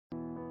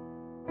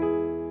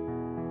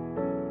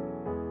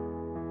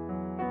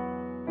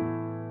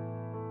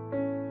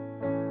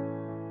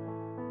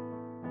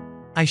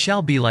I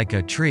shall be like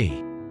a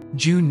tree.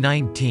 June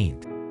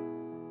 19th.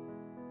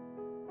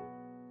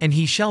 And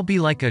he shall be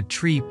like a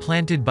tree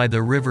planted by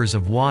the rivers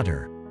of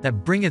water,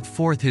 that bringeth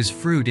forth his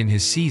fruit in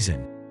his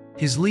season.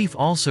 His leaf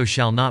also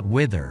shall not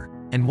wither,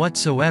 and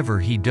whatsoever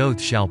he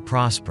doth shall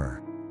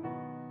prosper.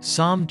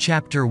 Psalm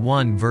chapter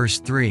 1 verse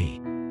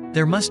 3.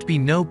 There must be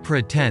no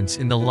pretense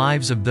in the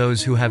lives of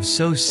those who have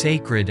so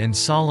sacred and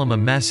solemn a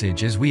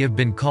message as we have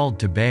been called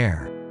to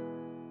bear.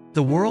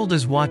 The world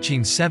is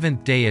watching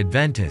Seventh-day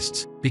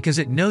Adventists, because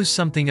it knows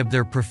something of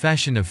their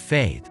profession of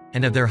faith,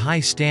 and of their high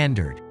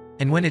standard,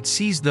 and when it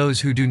sees those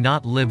who do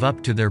not live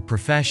up to their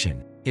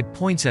profession, it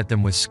points at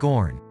them with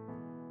scorn.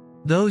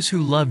 Those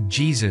who love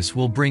Jesus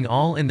will bring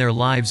all in their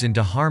lives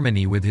into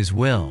harmony with His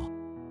will.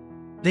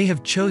 They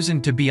have chosen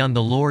to be on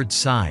the Lord's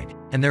side,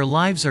 and their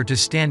lives are to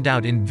stand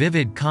out in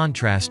vivid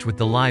contrast with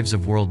the lives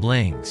of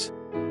worldlings.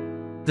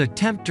 The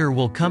tempter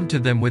will come to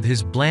them with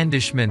his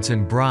blandishments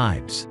and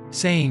bribes,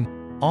 saying,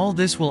 "All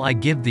this will I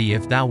give thee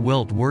if thou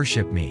wilt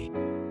worship me."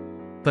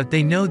 But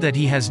they know that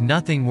he has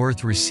nothing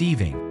worth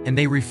receiving, and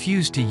they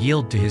refuse to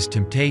yield to his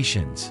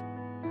temptations.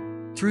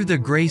 Through the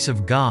grace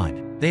of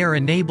God, they are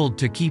enabled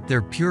to keep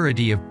their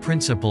purity of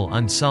principle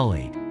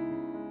unsullied.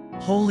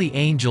 Holy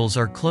angels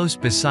are close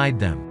beside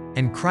them,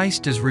 and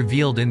Christ is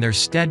revealed in their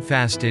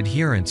steadfast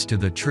adherence to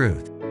the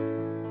truth.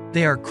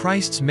 They are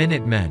Christ's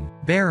minutemen,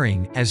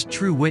 bearing, as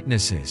true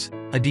witnesses,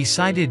 a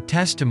decided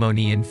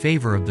testimony in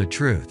favor of the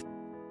truth.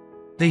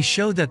 They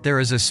show that there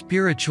is a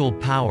spiritual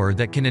power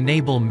that can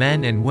enable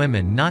men and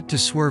women not to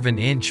swerve an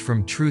inch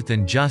from truth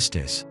and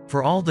justice,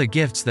 for all the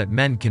gifts that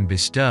men can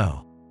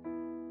bestow.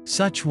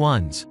 Such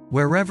ones,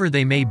 wherever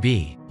they may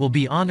be, will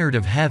be honored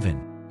of heaven,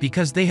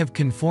 because they have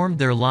conformed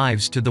their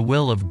lives to the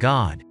will of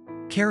God,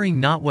 caring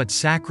not what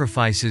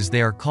sacrifices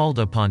they are called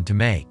upon to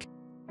make.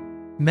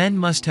 Men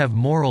must have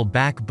moral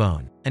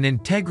backbone, an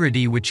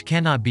integrity which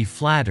cannot be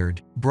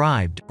flattered,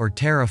 bribed, or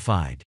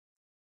terrified.